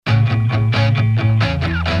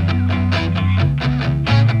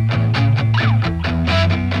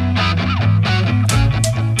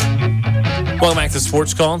Welcome back to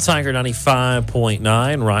Sports Call on Tiger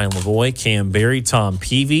 95.9. Ryan Lavoie, Cam Berry, Tom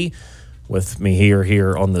Peavy with me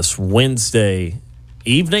here on this Wednesday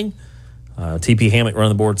evening. TP Hammock running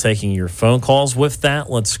the board, taking your phone calls. With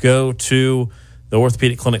that, let's go to the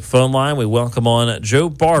Orthopedic Clinic phone line. We welcome on Joe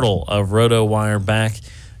Bartel of RotoWire back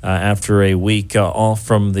after a week off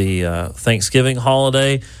from the Thanksgiving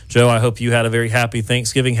holiday. Joe, I hope you had a very happy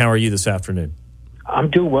Thanksgiving. How are you this afternoon? I'm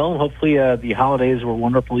doing well, and hopefully the holidays were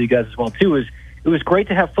wonderful for you guys as well, too. It was great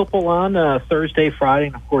to have football on Thursday, Friday,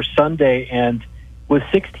 and, of course, Sunday. And with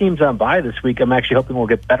 6 teams on bye this week, I'm actually hoping we'll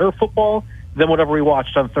get better football than whatever we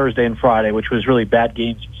watched on Thursday and Friday, which was really bad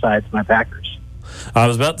games besides my Packers. I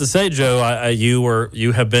was about to say, Joe,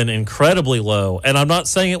 you have been incredibly low, and I'm not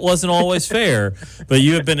saying it wasn't always fair, but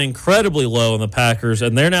you have been incredibly low in the Packers,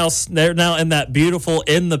 and they're now in that beautiful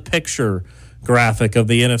in the picture graphic of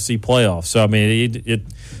the NFC playoffs. So I mean,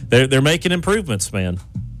 they're making improvements, man.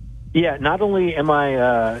 Yeah, not only am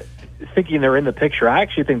I thinking they're in the picture, I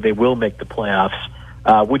actually think they will make the playoffs,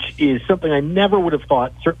 which is something I never would have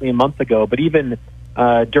thought certainly a month ago. But even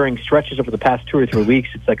during stretches over the past 2 or 3 weeks,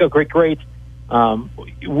 it's like, oh, great.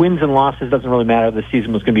 Wins and losses doesn't really matter. The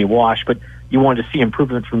season was going to be a wash, but you wanted to see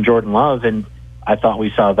improvement from Jordan Love, and I thought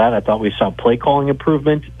we saw that. I thought we saw play calling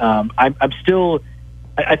improvement.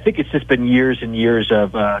 I think it's just been years and years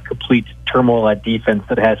of complete turmoil at defense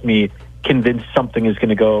that has me convinced something is going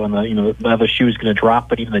to go and the other shoe is going to drop.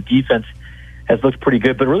 But even the defense has looked pretty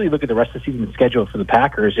good. But really look at the rest of the season schedule for the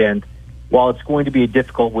Packers. And while it's going to be a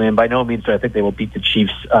difficult win, by no means do I think they will beat the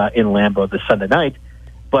Chiefs in Lambeau this Sunday night.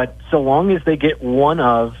 But so long as they get one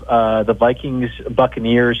of the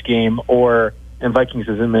Vikings-Buccaneers game and Vikings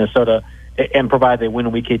is in Minnesota, and provide they win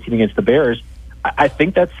in Week 18 against the Bears, I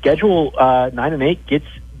think that schedule 9-8 gets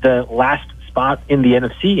the last spot in the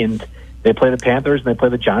NFC, and they play the Panthers and they play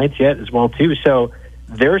the Giants yet as well too. So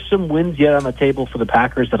there's some wins yet on the table for the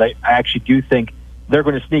Packers that I actually do think they're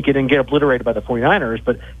going to sneak in and get obliterated by the 49ers,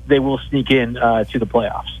 but they will sneak in to the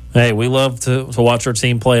playoffs. Hey, we love to watch our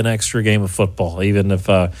team play an extra game of football, even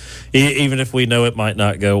if we know it might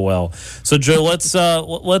not go well. So, Joe,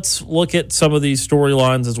 let's look at some of these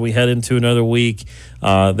storylines as we head into another week.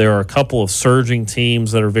 There are a couple of surging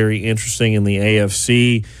teams that are very interesting in the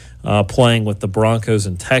AFC, playing with the Broncos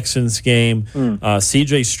and Texans game.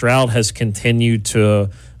 C.J. Stroud has continued to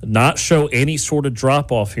not show any sort of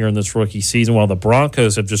drop-off here in this rookie season, while the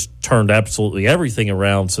Broncos have just turned absolutely everything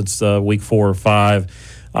around since week 4 or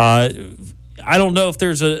 5. I don't know if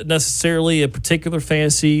there's necessarily a particular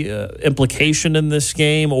fantasy implication in this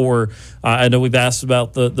game, or I know we've asked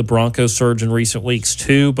about the Broncos surge in recent weeks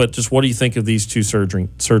too, but just what do you think of these two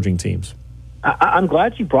surging teams? I'm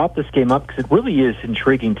glad you brought this game up because it really is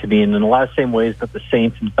intriguing to me, and in a lot of the same ways that the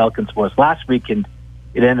Saints and Falcons was last week, and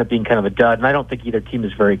it ended up being kind of a dud. And I don't think either team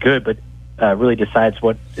is very good, but really decides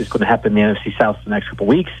what is going to happen in the NFC South the next couple of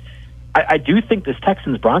weeks. I do think this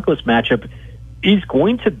Texans-Broncos matchup is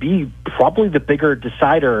going to be probably the bigger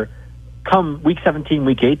decider come Week 17,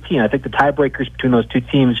 Week 18. I think the tiebreakers between those two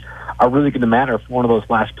teams are really going to matter for one of those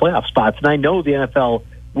last playoff spots. And I know the NFL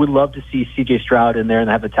would love to see C.J. Stroud in there and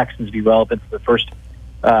have the Texans be relevant for the first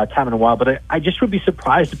time in a while. But I just would be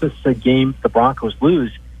surprised if this is a game the Broncos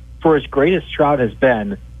lose. For as great as Stroud has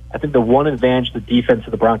been, I think the one advantage the defense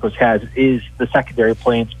of the Broncos has is the secondary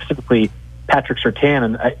play, and specifically Patrick Surtain.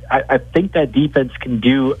 And I think that defense can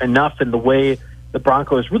do enough in the way the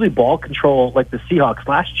Broncos really ball control like the Seahawks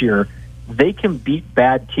last year. They can beat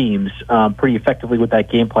bad teams pretty effectively with that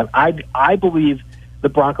game plan. I believe the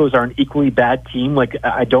Broncos are an equally bad team. Like,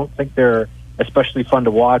 I don't think they're especially fun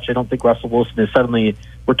to watch. I don't think Russell Wilson has suddenly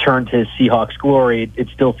returned to his Seahawks glory. It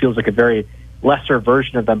still feels like a very lesser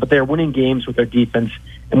version of them, but they're winning games with their defense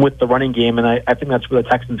and with the running game, and I think that's where the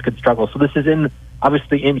Texans could struggle. So this is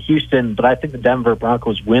obviously in Houston, but I think the Denver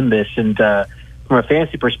Broncos win this. And from a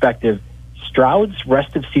fantasy perspective, Stroud's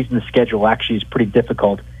rest of season schedule actually is pretty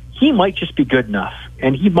difficult. He might just be good enough,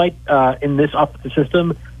 and he might, in this offensive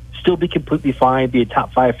system, still be completely fine, be a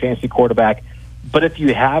top 5 fantasy quarterback. But if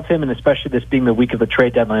you have him, and especially this being the week of the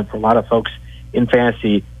trade deadline for a lot of folks in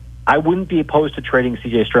fantasy, I wouldn't be opposed to trading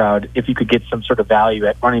C.J. Stroud if you could get some sort of value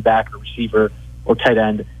at running back or receiver or tight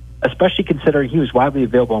end, especially considering he was widely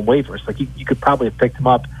available on waivers. Like, you could probably have picked him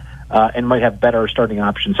up and might have better starting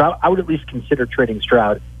options. So I would at least consider trading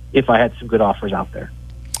Stroud if I had some good offers out there.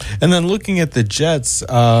 And then looking at the Jets,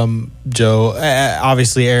 Joe,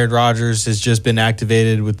 obviously Aaron Rodgers has just been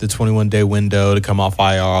activated with the 21-day window to come off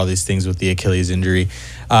IR, all these things with the Achilles injury.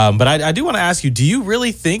 But I do want to ask you, do you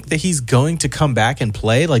really think that he's going to come back and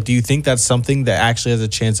play? Like, do you think that's something that actually has a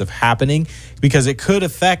chance of happening? Because it could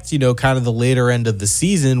affect, kind of the later end of the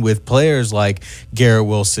season with players like Garrett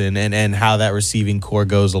Wilson and how that receiving core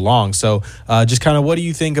goes along. So just kind of what do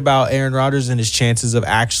you think about Aaron Rodgers and his chances of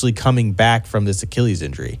actually coming back from this Achilles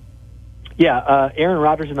injury? Yeah, Aaron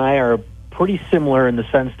Rodgers and I are pretty similar in the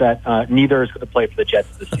sense that neither is going to play for the Jets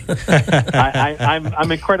this season.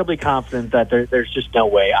 I'm incredibly confident that there's just no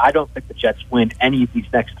way. I don't think the Jets win any of these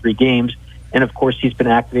next 3 games. And, of course, he's been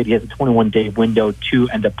activated. He has a 21-day window to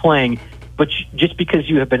end up playing. But just because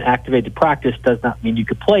you have been activated to practice does not mean you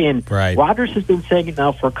could play. And right. Rodgers has been saying it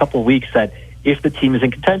now for a couple of weeks that if the team is in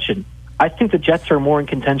contention, I think the Jets are more in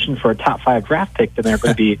contention for a top 5 draft pick than they're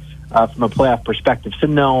going to be from a playoff perspective. So,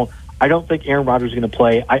 no, I don't think Aaron Rodgers is going to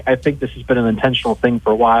play. I think this has been an intentional thing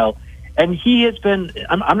for a while. And he has been,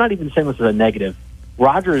 I'm not even saying this as a negative.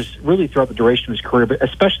 Rodgers, really throughout the duration of his career, but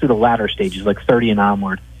especially the latter stages, like 30 and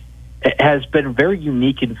onward, has been very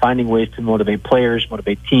unique in finding ways to motivate players,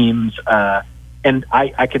 motivate teams. And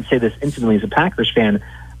I can say this intimately as a Packers fan.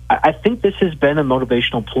 I think this has been a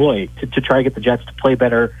motivational ploy to try to get the Jets to play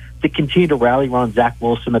better, to continue to rally around Zach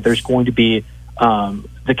Wilson, that there's going to be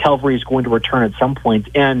the cavalry is going to return at some point.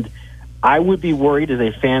 And I would be worried as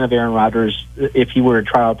a fan of Aaron Rodgers if he were to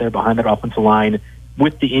try out there behind that offensive line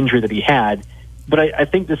with the injury that he had. But I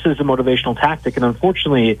think this is a motivational tactic, and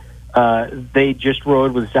unfortunately, they just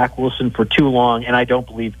rode with Zach Wilson for too long, and I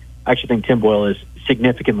actually think Tim Boyle is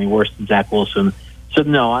significantly worse than Zach Wilson. So,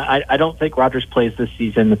 no, I don't think Rodgers plays this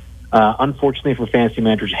season. Unfortunately for fantasy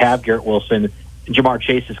managers, have Garrett Wilson. Jamar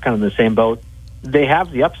Chase is kind of in the same boat. They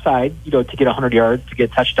have the upside, to get 100 yards, to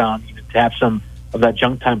get a touchdown, to have some of that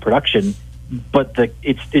junk time production, but the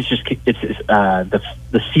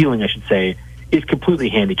ceiling, I should say, is completely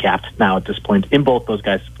handicapped now at this point in both those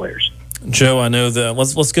guys' players. Joe, I know that.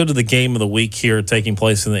 Let's go to the game of the week here, taking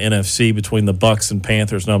place in the NFC between the Bucs and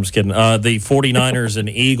Panthers. No, I'm just kidding. The 49ers and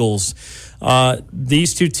Eagles.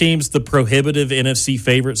 These two teams, the prohibitive NFC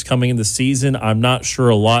favorites coming in the season. I'm not sure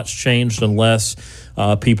a lot's changed unless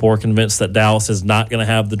people are convinced that Dallas is not going to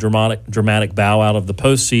have the dramatic bow out of the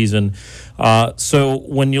postseason. So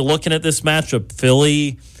when you're looking at this matchup,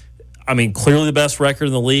 Philly, clearly the best record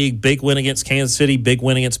in the league. Big win against Kansas City, big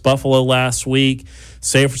win against Buffalo last week.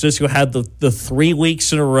 San Francisco had the 3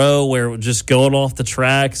 weeks in a row where it was just going off the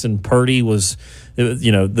tracks, and Purdy was,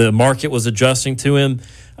 the market was adjusting to him.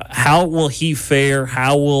 How will he fare?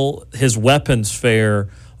 How will his weapons fare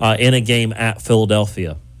in a game at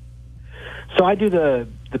Philadelphia? So I do the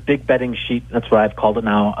big betting sheet. That's what I've called it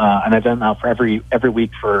now, and I've done it now for every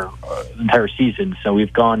week for the entire season. So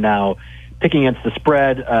we've gone now picking against the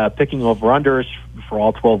spread, picking over-unders for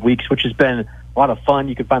all 12 weeks, which has been a lot of fun.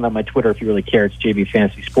 You can find that on my Twitter if you really care. It's JB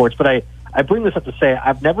Fantasy Sports. But I bring this up to say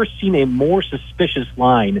I've never seen a more suspicious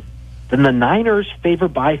line than the Niners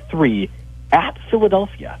favored by 3 at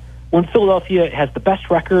Philadelphia. When Philadelphia has the best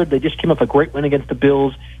record, they just came off a great win against the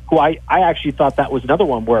Bills, who I actually thought that was another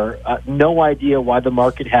one where no idea why the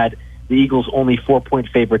market had the Eagles only 4-point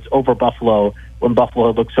favorites over Buffalo when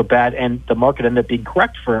Buffalo looked so bad, and the market ended up being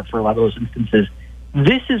correct for a lot of those instances.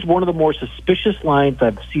 This is one of the more suspicious lines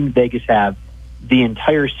I've seen Vegas have the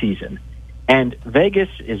entire season. And Vegas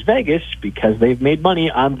is Vegas because they've made money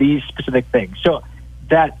on these specific things. So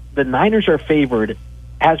that the Niners are favored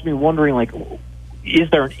has me wondering, is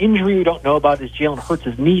there an injury we don't know about? Is Jalen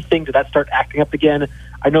Hurts' knee thing? Did that start acting up again?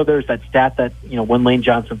 I know there's that stat that, when Lane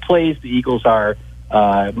Johnson plays, the Eagles are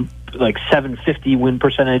 750 win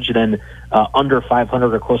percentage, and then under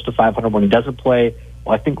 500 or close to 500 when he doesn't play.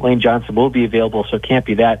 Well, I think Lane Johnson will be available, so it can't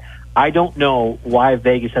be that. I don't know why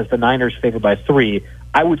Vegas has the Niners favored by 3.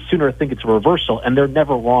 I would sooner think it's a reversal, and they're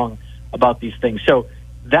never wrong about these things. So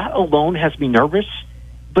that alone has me nervous.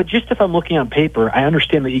 But just if I'm looking on paper, I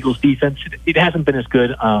understand the Eagles' defense. It hasn't been as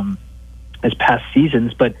good as past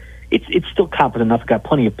seasons, but it's still competent enough. It's got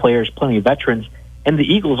plenty of players, plenty of veterans, and the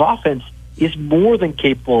Eagles' offense is more than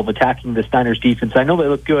capable of attacking the Niners' defense. I know they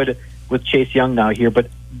look good with Chase Young now here, but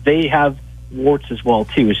they have warts as well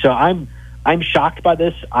too. So I'm shocked by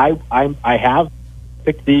this. I have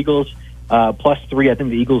picked the Eagles +3. I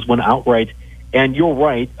think the Eagles went outright. And you're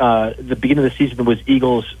right. The beginning of the season was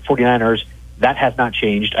Eagles 49ers. That has not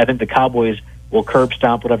changed. I think the Cowboys will curb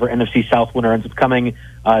stomp whatever NFC South winner ends up coming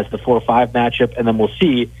as the 4-5 matchup, and then we'll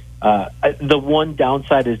see. The one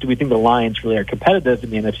downside is, do we think the Lions really are competitive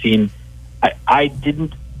in the NFC? And I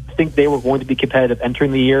didn't think they were going to be competitive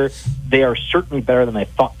entering the year. They are certainly better than I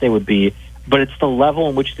thought they would be. but it's the level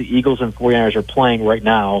in which the Eagles and 49ers are playing right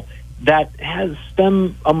now that has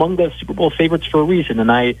them among the Super Bowl favorites for a reason.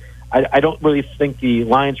 And I don't really think the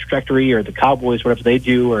Lions' trajectory or the Cowboys, whatever they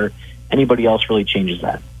do, or anybody else really changes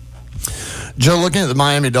that. Joe, looking at the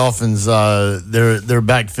Miami Dolphins, their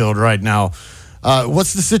backfield right now,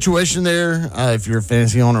 what's the situation there? If you're a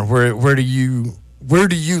fantasy owner, where do you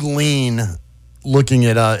lean looking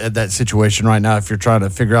at that situation right now if you're trying to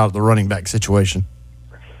figure out the running back situation?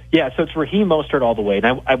 Yeah, so it's Raheem Mostert all the way.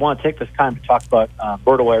 And I want to take this time to talk about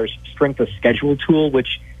RotoWire's strength of schedule tool,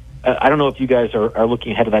 which I don't know if you guys are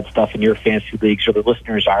looking ahead of that stuff in your fantasy leagues or the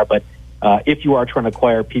listeners are, but if you are trying to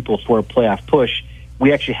acquire people for a playoff push,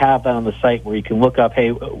 we actually have that on the site where you can look up,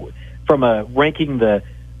 hey, from a ranking the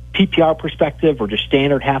PPR perspective or just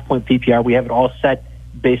standard half-point PPR, we have it all set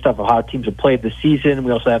based off of how teams have played this season.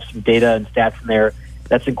 We also have some data and stats in there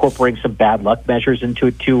that's incorporating some bad luck measures into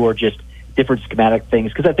it too, or just different schematic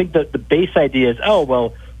things. Because I think the base idea is,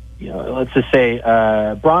 let's just say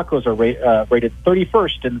Broncos are rated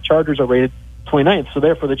 31st and the Chargers are rated 29th. So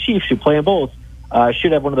therefore the Chiefs, who play in both,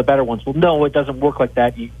 should have one of the better ones. Well, no, it doesn't work like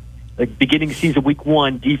that. Like beginning season week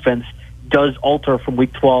 1 defense does alter from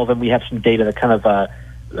week 12, and we have some data that kind of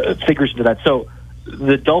figures into that. So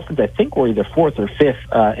the Dolphins, I think, were either 4th or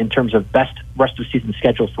 5th in terms of best rest of season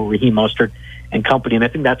schedule for Raheem Mostert and company, and I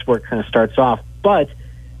think that's where it kind of starts off. But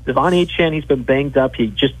Devon Achane, he's been banged up.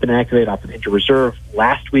 He'd just been activated off an injured reserve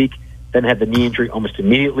last week, then had the knee injury almost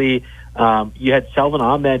immediately. You had Salvon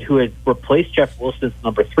Ahmed, who had replaced Jeff Wilson as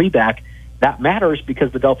number 3 back. That matters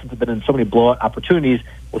because the Dolphins have been in so many blowout opportunities.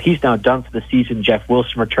 Well, he's now done for the season. Jeff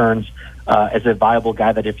Wilson returns as a viable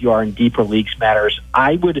guy that if you are in deeper leagues matters.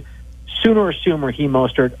 I would sooner assume Raheem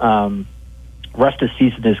Mostert rest of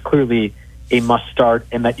season is clearly a must start,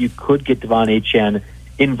 and that you could get Devon Achane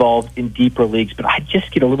involved in deeper leagues. But I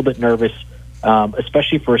just get a little bit nervous,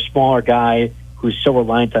 especially for a smaller guy who's so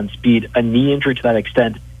reliant on speed. A knee injury to that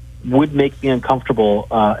extent would make me uncomfortable,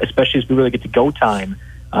 especially as we really get to go time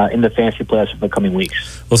in the fantasy playoffs in the coming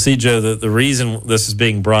weeks. Well, see, Joe, the reason this is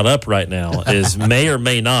being brought up right now is may or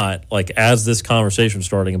may not, like as this conversation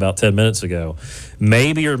starting about 10 minutes ago,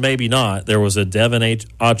 maybe or maybe not, there was a Devon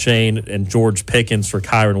Achane and George Pickens for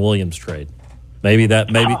Kyron Williams trade. Maybe that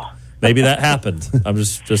happened. I'm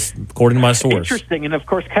just according to my source. Interesting, and of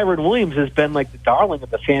course, Kyron Williams has been like the darling of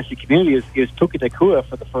the fantasy community. Is Puka Nacua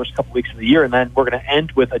for the first couple weeks of the year, and then we're going to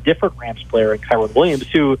end with a different Rams player in Kyron Williams,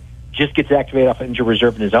 who just gets activated off injured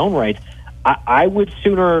reserve in his own right. I would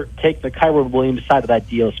sooner take the Kyron Williams side of that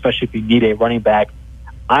deal, especially if you need a running back.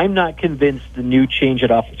 I'm not convinced the new change at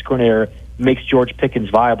offensive coordinator makes George Pickens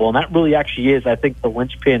viable, and that really actually is, I think, the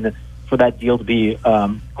linchpin for that deal to be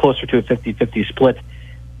closer to a 50-50 split.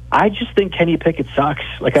 I just think Kenny Pickett sucks.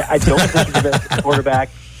 Like I don't think he's the best quarterback.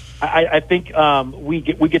 I think we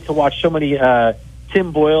get to watch so many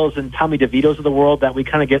Tim Boyles and Tommy DeVitos of the world that we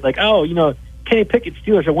kind of get like, Kenny Pickett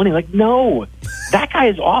Steelers are winning. Like, no, that guy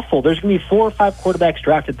is awful. There's going to be 4 or 5 quarterbacks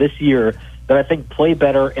drafted this year that I think play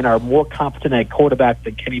better and are more competent at quarterback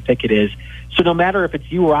than Kenny Pickett is. So no matter if it's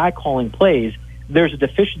you or I calling plays, there's a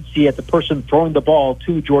deficiency at the person throwing the ball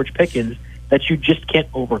to George Pickens that you just can't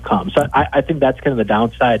overcome. So I think that's kind of the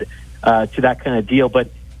downside to that kind of deal.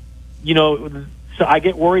 But, so I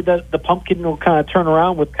get worried that the pumpkin will kind of turn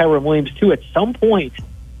around with Kyron Williams too. At some point,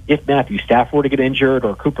 if Matthew Stafford were to get injured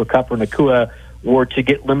or Cooper Kupp or Nacua were to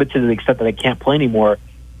get limited to the extent that they can't play anymore,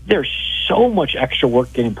 there's so much extra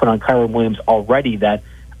work getting put on Kyron Williams already that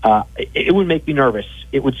it would make me nervous.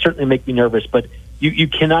 It would certainly make me nervous. But you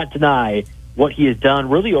cannot deny what he has done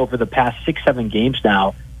really over the past 6-7 games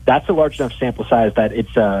now. That's a large enough sample size that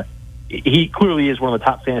he clearly is one of the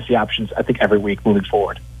top fantasy options, I think, every week moving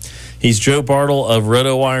forward. He's Joe Bartel of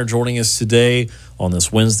RotoWire joining us today on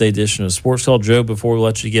this Wednesday edition of Sports Call. Joe, before we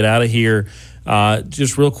let you get out of here,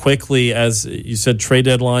 just real quickly, as you said, trade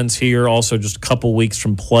deadlines here, also just a couple weeks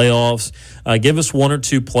from playoffs. Give us 1 or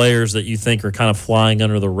 2 players that you think are kind of flying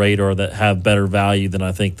under the radar that have better value than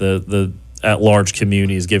I think the at-large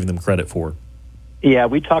community is giving them credit for. Yeah,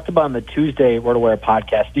 we talked about on the Tuesday RotoWire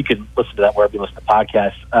podcast. You can listen to that wherever you listen to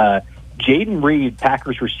podcasts. Jaden Reed,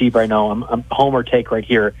 Packers receiver, I know, I'm homer take right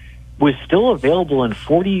here, was still available in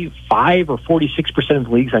 45 or 46%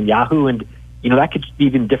 of leagues on Yahoo, and that could be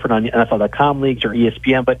even different on NFL.com leagues or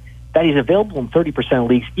ESPN, but that he's available in 30% of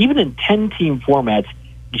leagues, even in 10-team formats.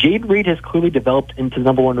 Jaden Reed has clearly developed into the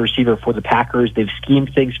number 1 receiver for the Packers. They've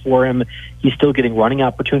schemed things for him. He's still getting running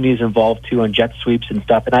opportunities involved, too, on jet sweeps and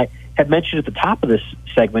stuff. And I had mentioned at the top of this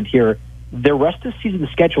segment here, their rest of the season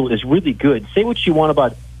schedule is really good. Say what you want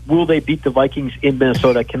about will they beat the Vikings in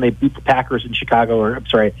Minnesota? Can they beat the Packers in Chicago?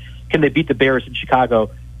 Can they beat the Bears in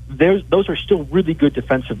Chicago? those are still really good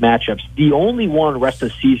defensive matchups. The only one rest of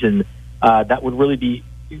the season that would really be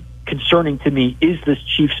concerning to me is this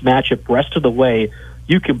Chiefs matchup. Rest of the way,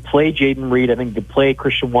 you can play Jaden Reed. I think you can play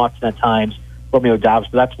Christian Watson at times, Romeo Dobbs,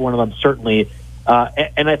 but that's one of them certainly.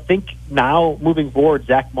 And I think now, moving forward,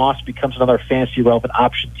 Zach Moss becomes another fantasy-relevant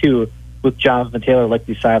option, too, with Jonathan Taylor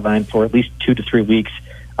likely sidelined for at least 2 to 3 weeks.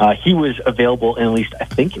 He was available in at least, I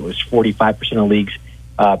think it was 45% of leagues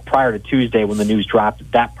prior to Tuesday when the news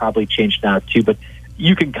dropped. That probably changed now, too. But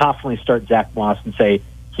you can confidently start Zach Moss and say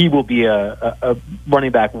he will be a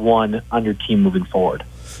running back one on your team moving forward.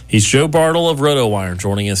 He's Joe Bartel of RotoWire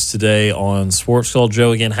joining us today on Sports Call.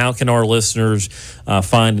 Joe, again, how can our listeners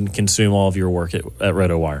find and consume all of your work at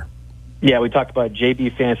RotoWire? Yeah, we talked about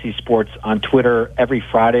JB Fantasy Sports on Twitter every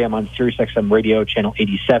Friday. I'm on SiriusXM Radio, channel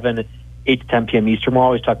 87, 8 to 10 p.m. Eastern. We're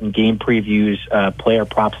always talking game previews, player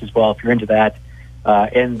props as well, if you're into that.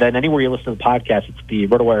 And then anywhere you listen to the podcast, it's the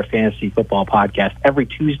RotoWire Fantasy Football Podcast. Every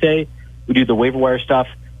Tuesday, we do the waiver wire stuff.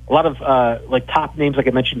 A lot of like top names, like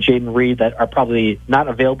I mentioned, Jaden Reed, that are probably not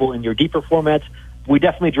available in your deeper formats. We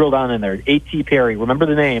definitely drill down in there. A.T. Perry, remember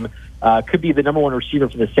the name, could be the number one receiver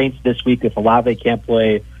for the Saints this week if Olave can't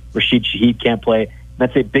play, Rashid Shaheed can't play.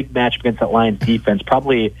 That's a big match against that Lions defense.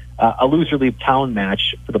 Probably a loser-leave town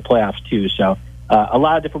match for the playoffs, too. So a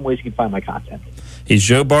lot of different ways you can find my content. He's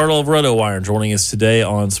Joe Bartel of RotoWire joining us today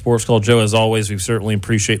on Sports Call. Joe, as always, we certainly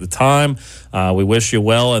appreciate the time. We wish you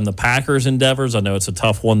well in the Packers' endeavors. I know it's a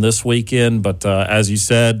tough one this weekend, but as you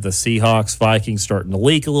said, the Seahawks, Vikings starting to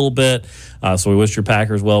leak a little bit. So we wish your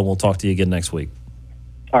Packers well, and we'll talk to you again next week.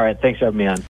 All right. Thanks for having me on.